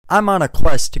I'm on a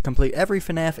quest to complete every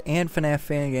FNAF and FNAF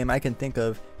fan game I can think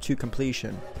of to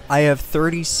completion. I have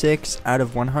 36 out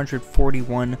of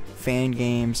 141 fan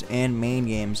games and main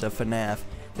games of FNAF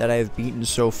that I have beaten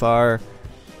so far.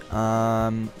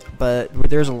 But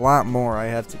there's a lot more I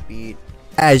have to beat.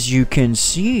 As you can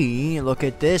see, look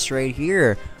at this right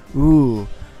here. Ooh,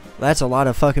 that's a lot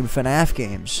of fucking FNAF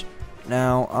games.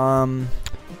 Now,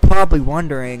 probably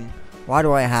wondering, why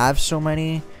do I have so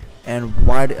many? And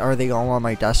why are they all on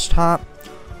my desktop?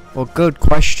 Well, good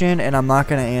question, and I'm not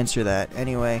going to answer that.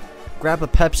 Anyway, grab a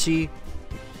Pepsi,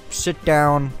 sit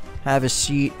down, have a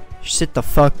seat, sit the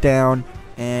fuck down,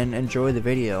 and enjoy the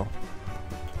video.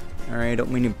 Alright, don't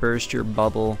mean to burst your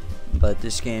bubble, but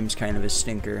this game's kind of a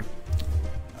stinker.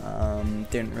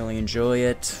 Didn't really enjoy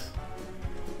it.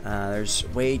 There's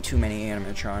way too many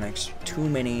animatronics. Too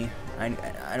many. I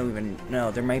don't even know.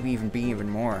 There might be even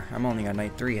more. I'm only on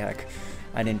night 3, heck.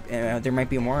 There might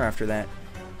be more after that.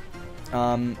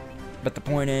 But the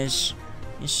point is,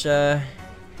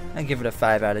 I give it a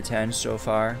 5 out of 10 so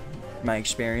far, my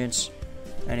experience.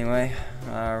 Anyway,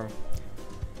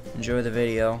 enjoy the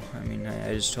video. I mean,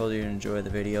 I just told you to enjoy the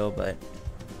video, but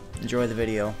enjoy the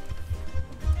video.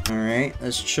 Alright,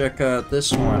 let's check out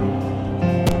this one.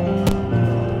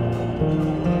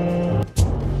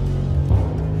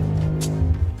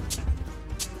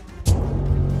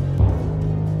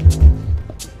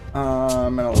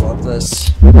 I'm gonna love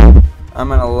this. I'm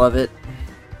gonna love it.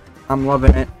 I'm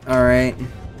loving it. Alright.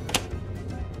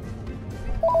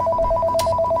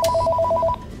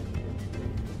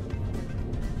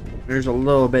 There's a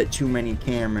little bit too many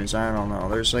cameras. I don't know.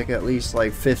 There's like at least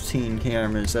like 15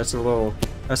 cameras. That's a little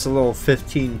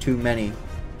 15 too many.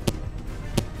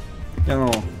 Get a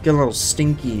little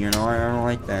stinky, you know. I don't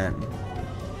like that.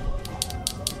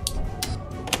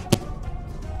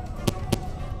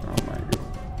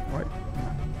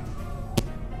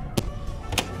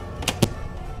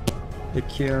 The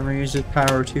camera uses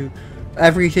power too.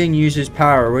 Everything uses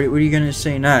power. What are you gonna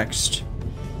say next?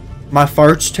 My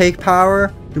farts take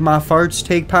power? Do my farts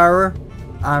take power?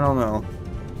 I don't know.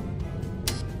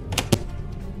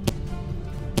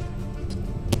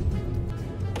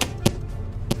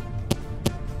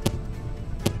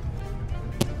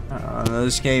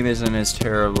 This game isn't as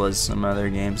terrible as some other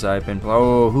games I've been playing.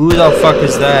 Oh, who the fuck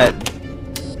is that?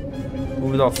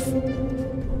 Who the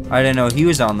f— I didn't know he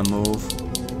was on the move.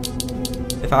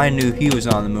 If I knew he was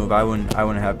on the move, I wouldn't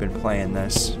have been playing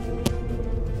this.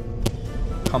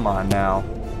 Come on now.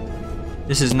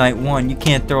 This is night 1. You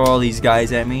can't throw all these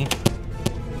guys at me.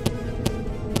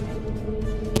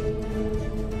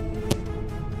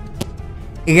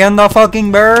 And the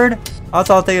fucking bird? I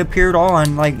thought they appeared all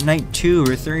on like night 2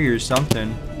 or 3 or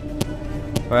something.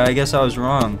 But I guess I was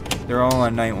wrong. They're all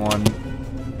on night 1.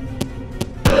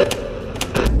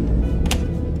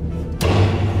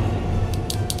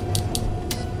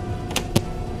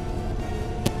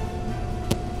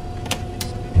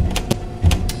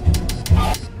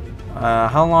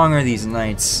 How long are these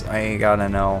nights? I gotta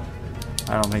know.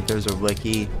 I don't think there's a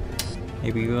wiki.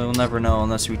 Maybe we'll never know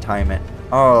unless we time it.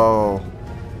 Oh,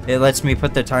 it lets me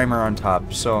put the timer on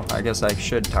top, so I guess I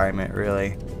should time it,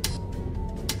 really.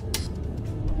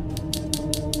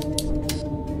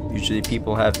 Usually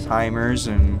people have timers,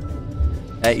 and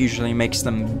that usually makes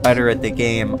them better at the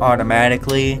game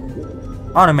automatically.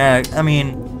 I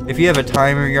mean, if you have a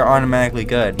timer, you're automatically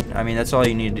good. I mean, that's all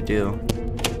you need to do.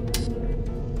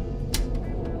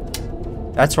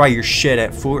 That's why you're shit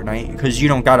at Fortnite, because you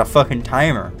don't got a fucking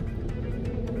timer.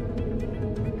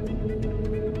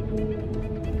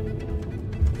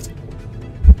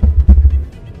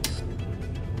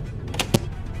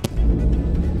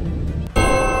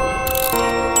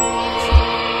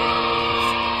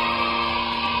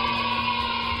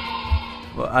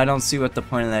 Well, I don't see what the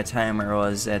point of that timer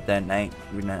was at that night.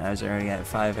 I was already at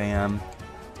 5 AM.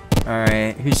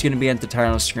 Alright, who's gonna be at the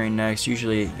title screen next?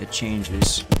 Usually it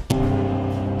changes.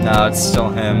 No, it's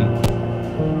still him.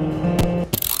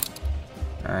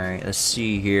 Alright, let's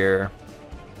see here.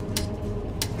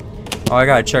 Oh, I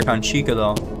gotta check on Chica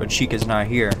though, but Chica's not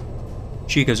here.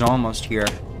 Chica's almost here.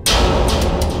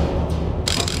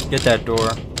 Get that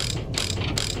door.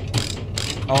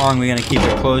 How long are we gonna keep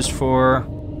it closed for?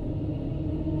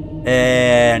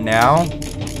 And now?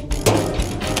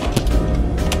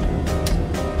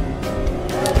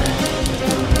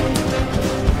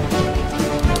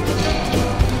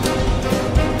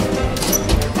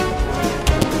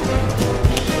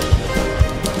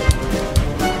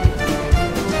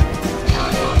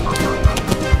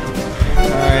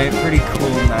 Pretty cool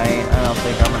night. I don't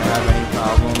think I'm gonna have any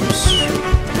problems.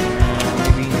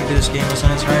 Maybe this game was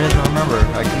on its right. I don't remember.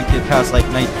 I couldn't get past like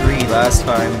night 3 last last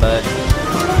time, but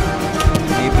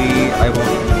maybe I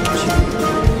won't need to.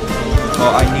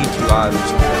 Well, I need to,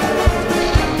 obviously.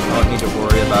 I don't need to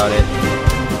worry about it.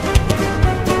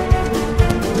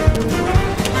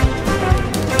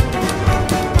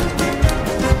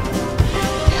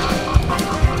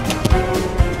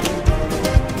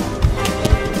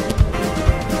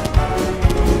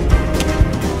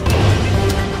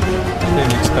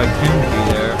 Didn't expect him to be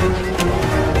there.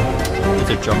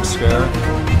 It's a jump scare.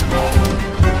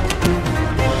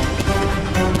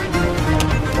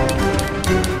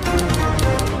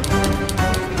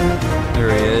 There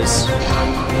he is.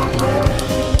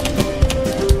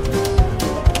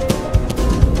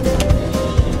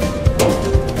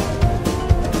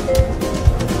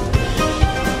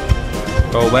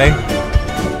 Go away.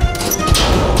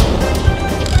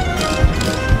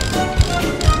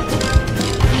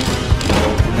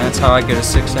 That's how I get a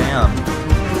 6 a.m.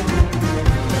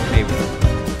 Maybe.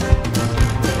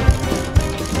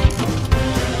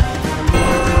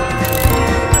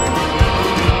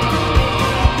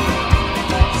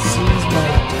 Seems my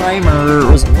timer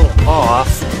was a little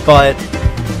off, but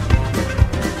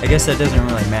I guess that doesn't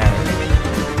really matter.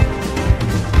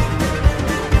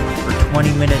 We're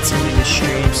 20 minutes into the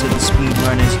stream, so the speed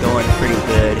run is going pretty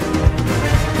good.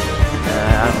 I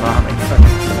don't know how many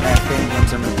FNAF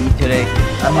games I'm gonna beat today.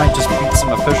 I might just beat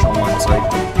some official ones, like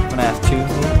FNAF 2.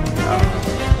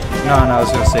 No, I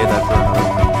was gonna say that for another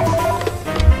one.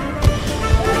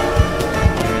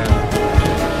 Yeah.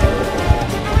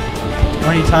 How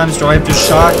many times do I have to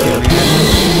shock you, man?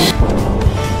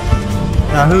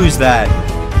 Now, who's that?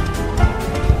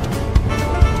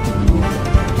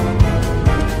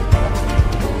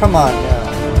 Come on now.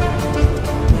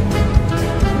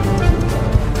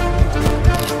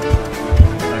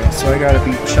 So I gotta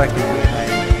be checking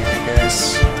behind me, I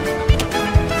guess.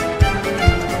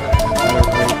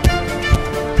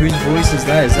 Whose voice is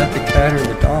that? Is that the cat or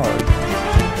the dog?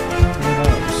 Who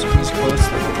knows? He's close.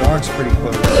 The dog's pretty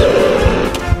close. There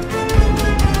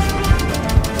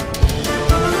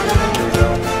we go.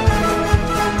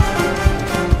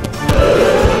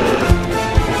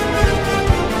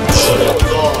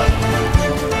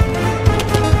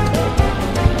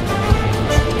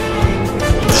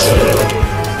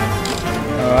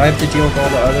 I have to deal with all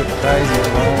the other guys as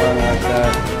well. I don't like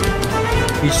that.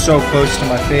 He's so close to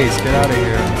my face. Get out of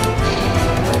here.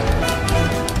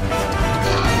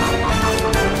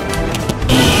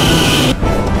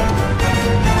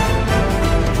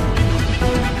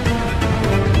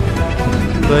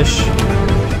 Push.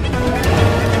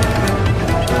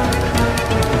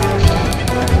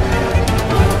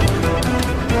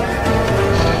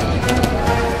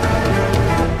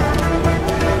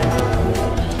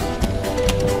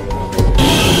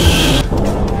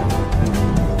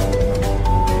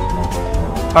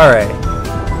 Alright.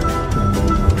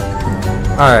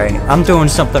 Alright, I'm doing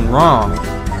something wrong. We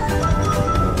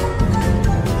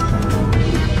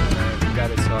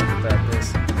gotta talk about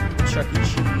this. Chuck E.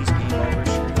 Cheese game over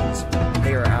screens,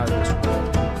 they are out of this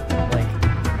world. Like,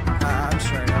 I'm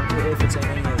sorry, if it's in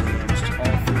any of the games,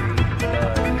 all three,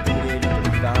 rebooted,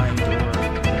 the dying door,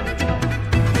 the original. I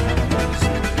don't know,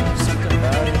 just something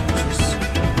about it,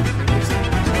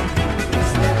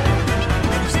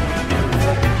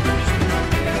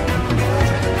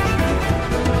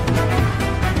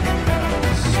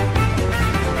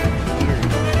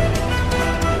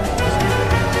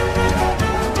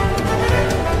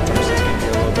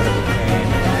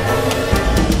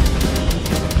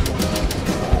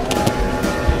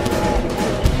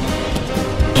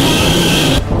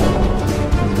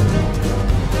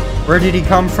 where did he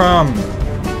come from?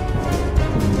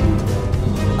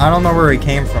 I don't know where he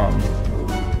came from.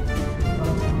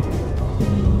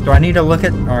 Do I need to look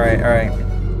at... Alright.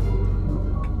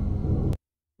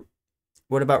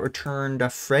 What about Return to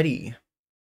Freddy?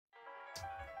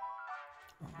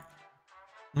 I'm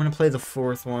gonna play the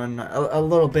fourth one. A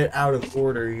little bit out of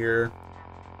order here.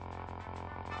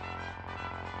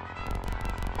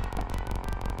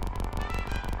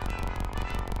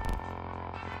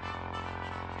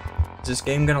 Is this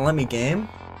game gonna let me game?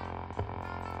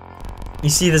 You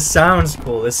see, this sounds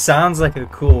cool. This sounds like a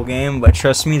cool game, but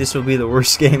trust me, this will be the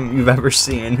worst game you've ever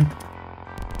seen.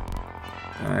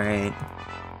 Alright.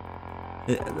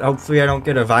 Hopefully I don't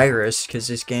get a virus, because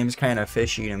this game's kind of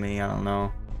fishy to me. I don't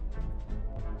know.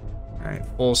 Alright,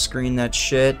 full screen that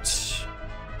shit.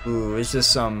 Ooh, is this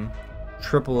some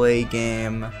AAA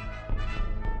game? I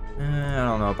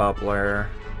don't know about Blair.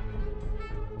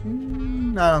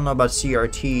 I don't know about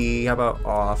CRT. How about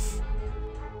off?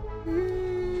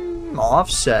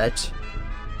 Offset?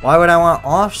 Why would I want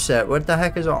offset? What the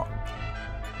heck is off?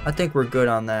 I think we're good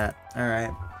on that.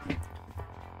 Alright.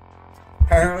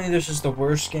 Apparently this is the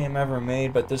worst game ever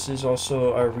made, but this is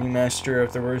also a remaster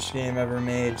of the worst game ever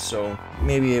made, so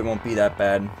maybe it won't be that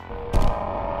bad.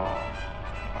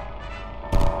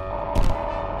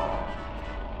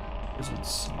 Doesn't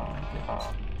seem like it.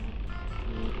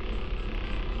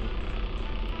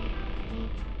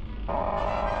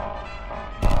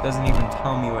 Doesn't even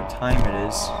tell me what time it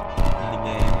is in the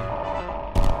game.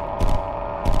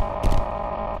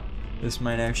 This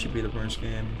might actually be the worst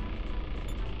game.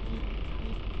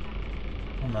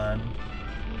 Come on.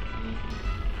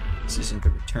 This isn't the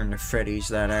Return to Freddy's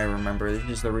that I remember. This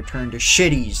is the Return to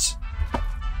Shitties.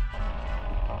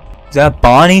 Is that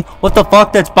Bonnie? What the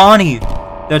fuck? That's Bonnie!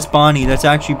 That's Bonnie. That's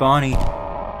actually Bonnie.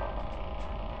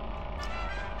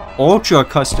 Ultra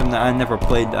Custom, that I never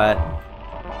played that.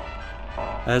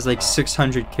 That has like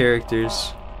 600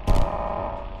 characters.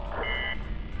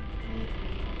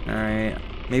 Alright.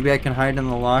 Maybe I can hide in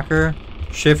the locker.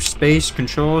 Shift space,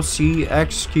 control, C,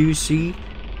 X, Q, C.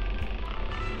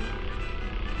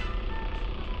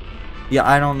 Yeah,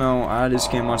 I don't know how this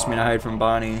game wants me to hide from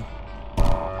Bonnie.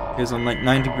 Because I'm like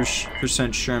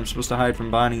 90% sure I'm supposed to hide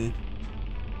from Bonnie.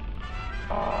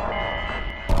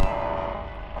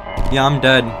 Yeah, I'm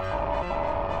dead.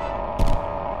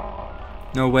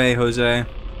 No way, Jose.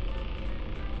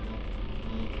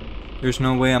 There's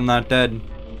no way I'm not dead.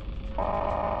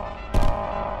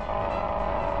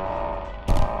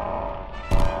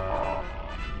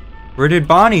 Where did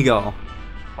Bonnie go?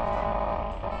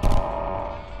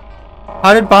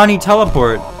 How did Bonnie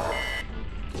teleport?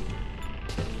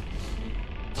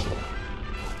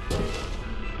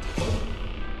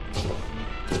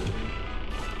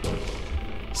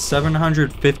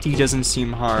 $750 doesn't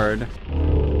seem hard.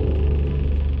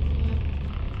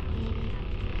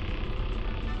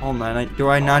 Hold on, do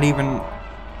I not even...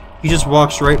 He just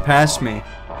walks right past me.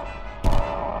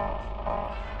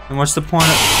 And what's the point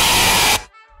of...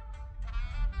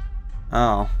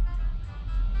 Oh.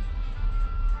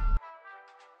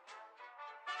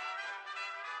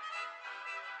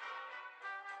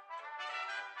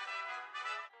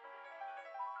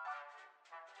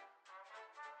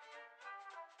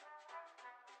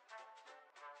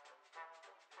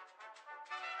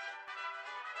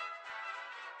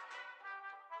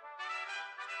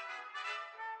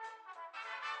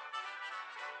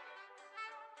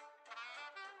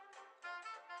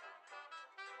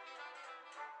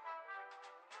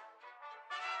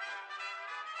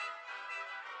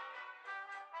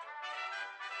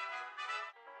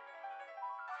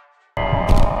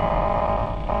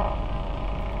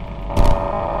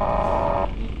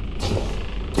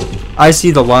 I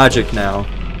see the logic now.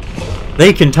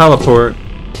 They can teleport.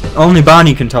 Only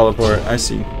Bonnie can teleport. I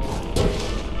see.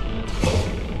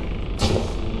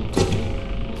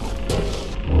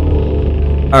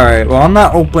 Alright, well I'm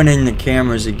not opening the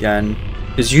cameras again.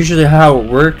 Because usually how it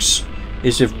works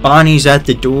is if Bonnie's at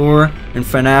the door in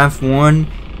FNAF 1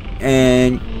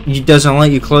 and he doesn't let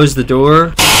you close the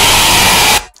door.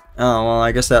 Oh, well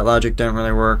I guess that logic didn't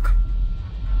really work.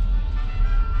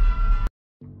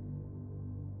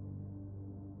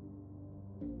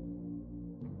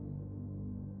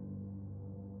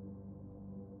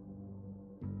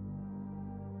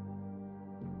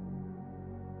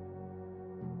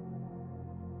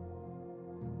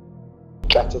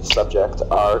 Back to the subject,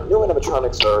 our new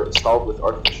animatronics are installed with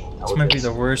artificial intelligence. This might be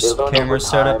the worst camera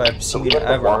setup I've seen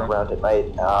ever. Walk around at night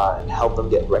and help them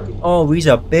get recognized. Oh, he's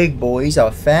a big boy. He's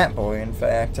a fat boy, in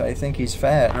fact. I think he's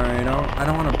fat. Alright, I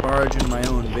don't want to barge in my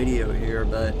own video here,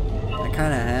 but I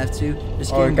kind of have to. This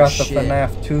game I got the shit.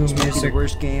 FNAF 2 This might be music. the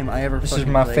worst game I ever This is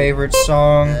fucking my played. favorite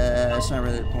song. That's not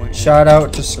really the point. Shout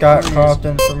out to Scott point is,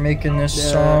 Compton for making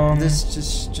this song.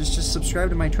 Just subscribe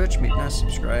to my Twitch, mate. Not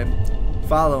subscribe.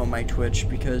 Follow my Twitch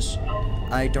because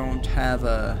I don't have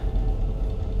a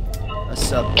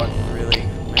sub button really.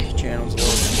 My channel's a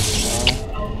little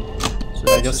bit small,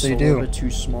 so I guess they do. A little bit too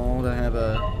small to have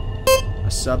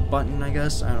a sub button. I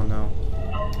guess I don't know.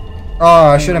 Oh,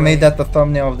 I should have made that the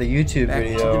thumbnail of the YouTube Back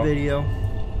video. to the video.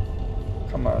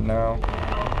 Come on now.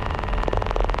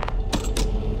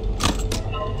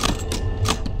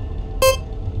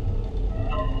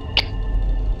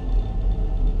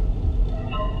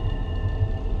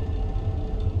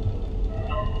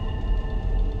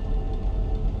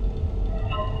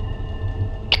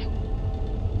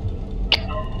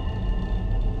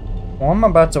 Well, I'm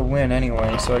about to win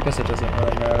anyway, so I guess it doesn't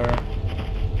really matter.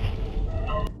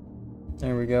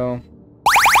 There we go.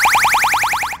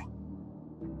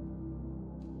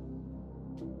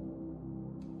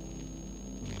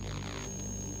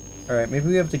 Alright, maybe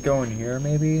we have to go in here,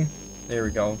 maybe? There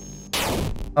we go.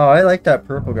 Oh, I like that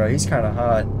purple guy. He's kind of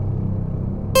hot.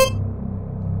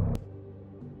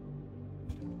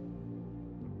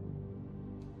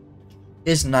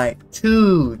 It's night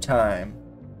 2 time.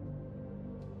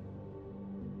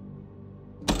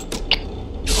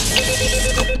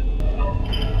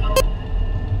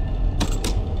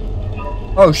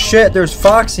 Oh shit, there's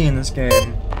Foxy in this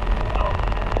game.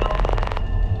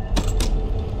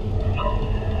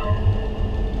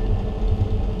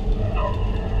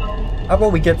 How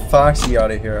about we get Foxy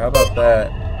out of here? How about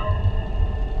that?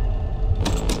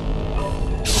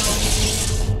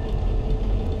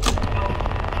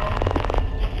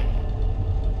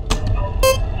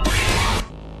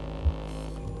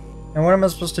 And what am I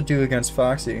supposed to do against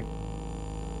Foxy?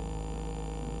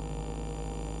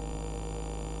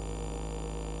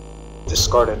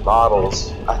 Discarded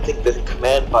bottles. I think the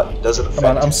command button doesn't affect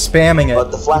Come on, I'm spamming it. but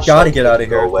the You flashlight gotta get out of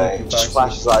go here. away. Thank you, Just Foxy.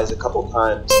 flash his eyes a couple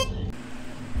times.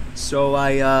 So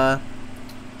I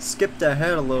skipped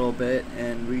ahead a little bit,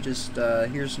 and we just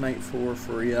here's night 4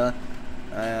 for you.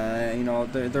 You know,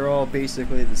 they're all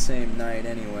basically the same night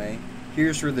anyway.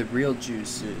 Here's where the real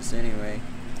juice is anyway.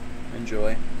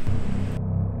 Enjoy.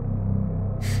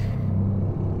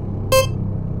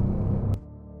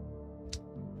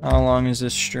 How long is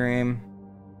this stream?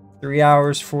 3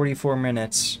 hours 44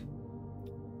 minutes.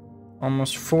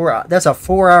 Almost 4. That's a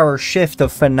 4-hour shift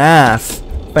of FNAF.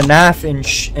 FNAF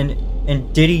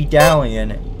and Diddy dallying.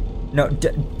 No,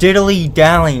 diddly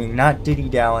dallying, not Diddy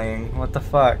dallying. What the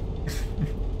fuck?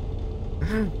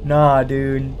 Nah,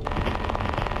 dude.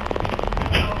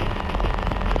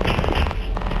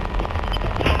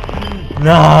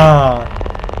 Nah.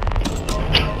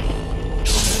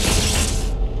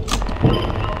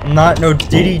 I'm not no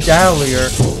Diddy dallyer.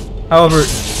 However,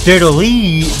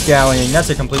 diddly dallying, that's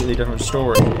a completely different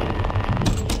story.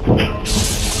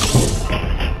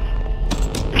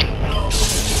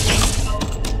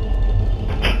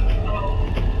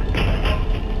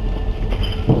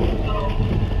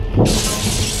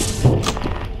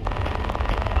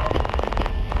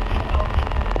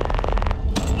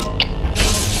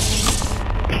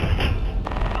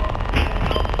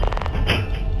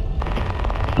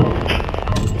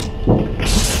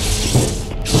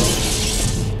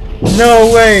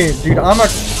 No way, dude, come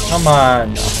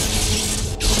on.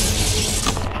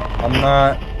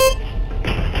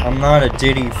 I'm not a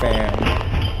Diddy fan.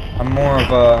 I'm more of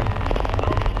a,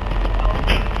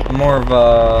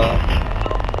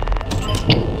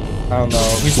 I don't know,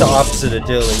 who's the opposite of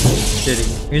Diddy?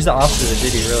 Who's the opposite of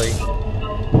Diddy, really?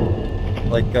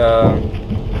 Like,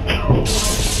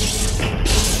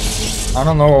 I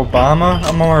don't know, Obama?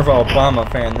 I'm more of an Obama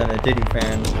fan than a Diddy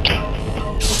fan.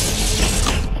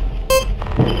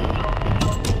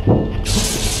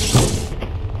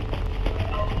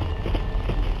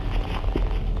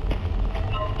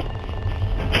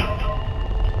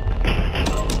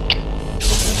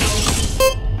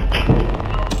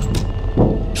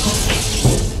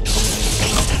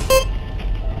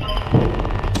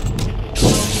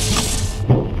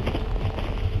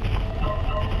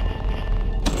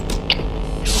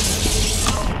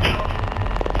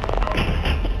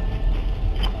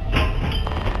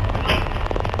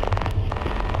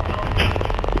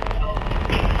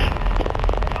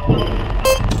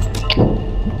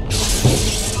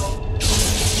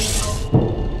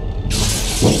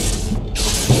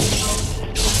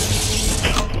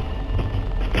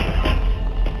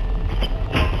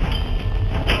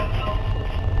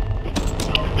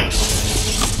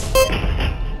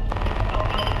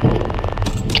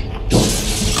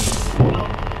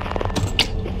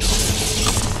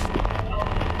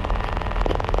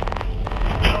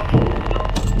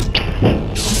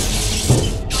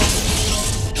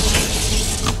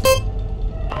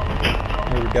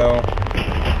 Go.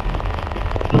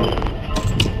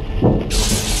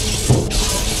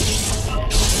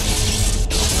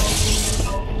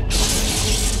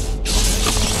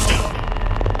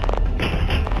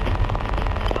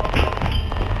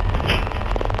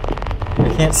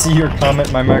 I can't see your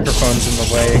comment, my microphone's in the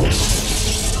way.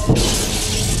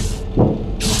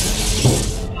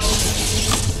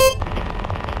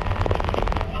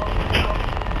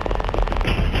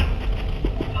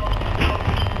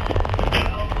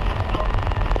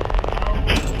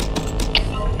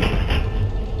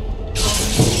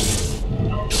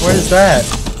 What is that?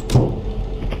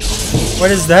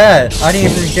 What is that? I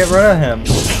didn't even get rid of him.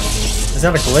 Is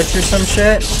that a glitch or some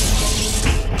shit?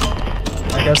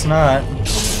 I guess not.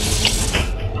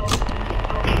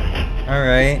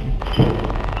 Alright.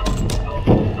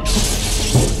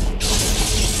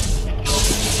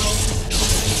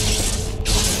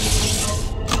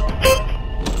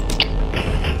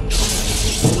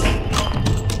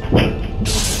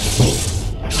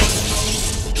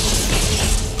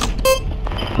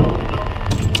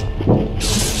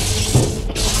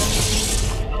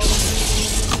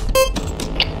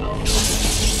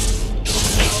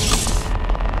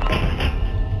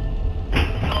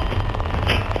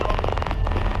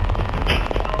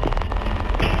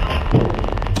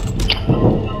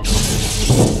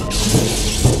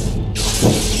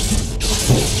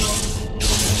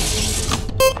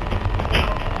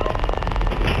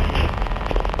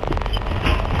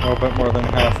 A little bit more than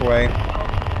halfway.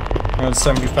 Around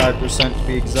 75% to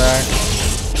be exact.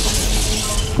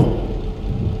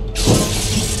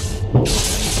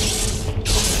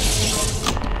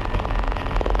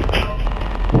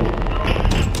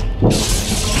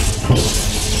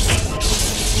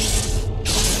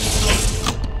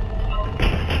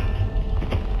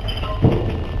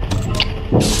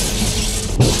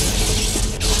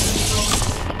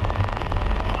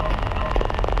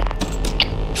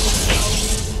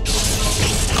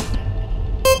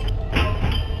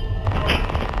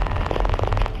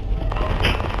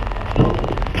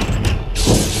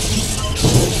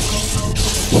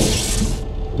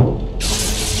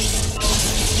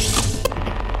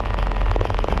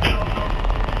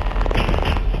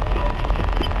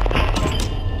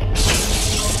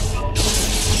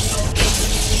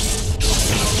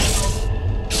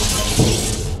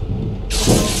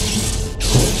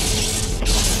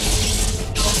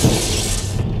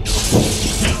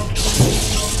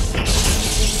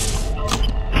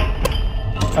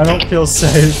 I don't feel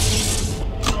safe.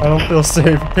 I don't feel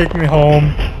safe. Take me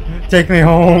home. Take me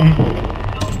home.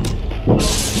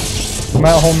 I'm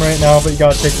at home right now, but you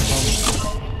gotta take me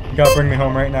home. You gotta bring me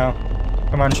home right now.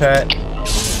 Come on, chat.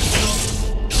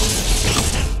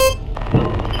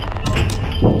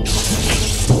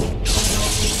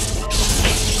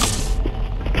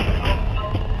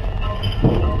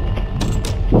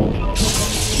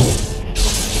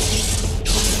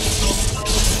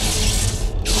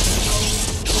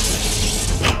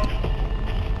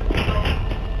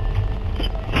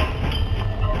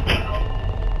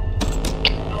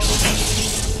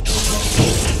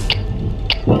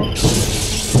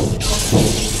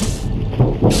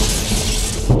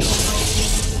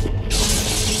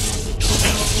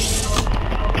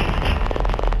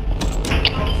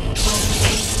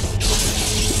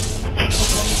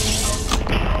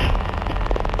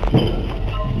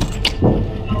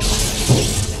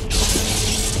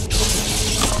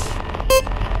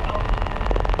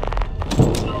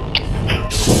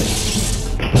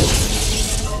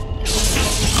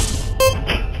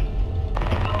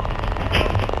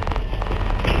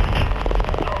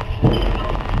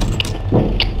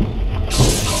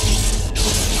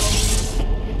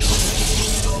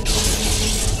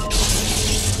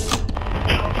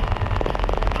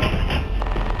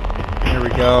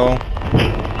 Go.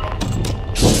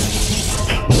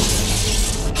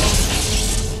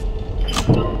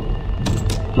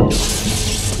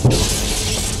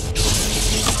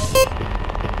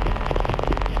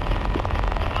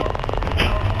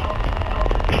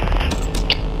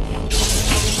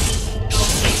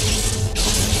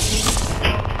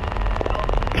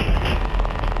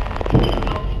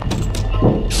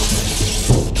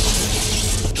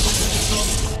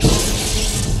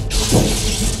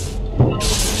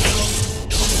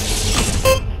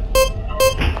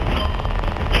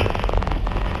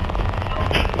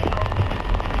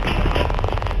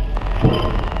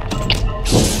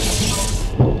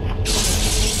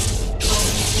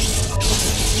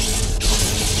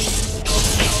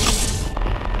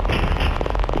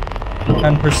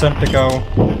 10% to go.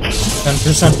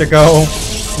 10% to go.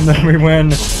 And then we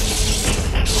win.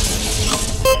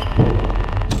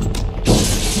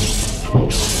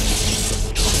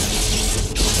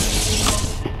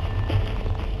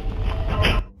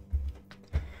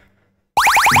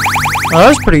 Oh, that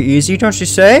was pretty easy, don't you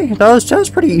say? That was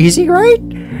pretty easy, right?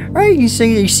 Right? You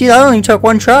see, that only took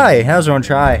one try. That was one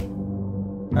try. You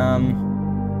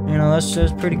know, that's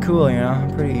just pretty cool. You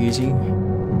know, pretty easy.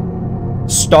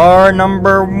 Star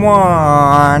number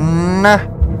 1.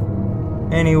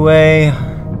 Anyway,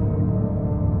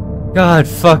 God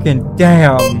fucking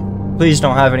damn! Please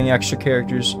don't have any extra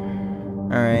characters. All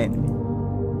right.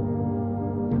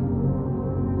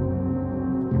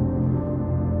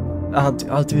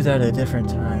 I'll do that a different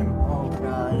time. Oh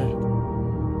god.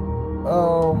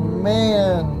 Oh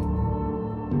man.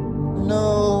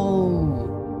 No.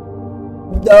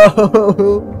 No.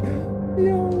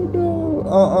 No.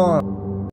 No.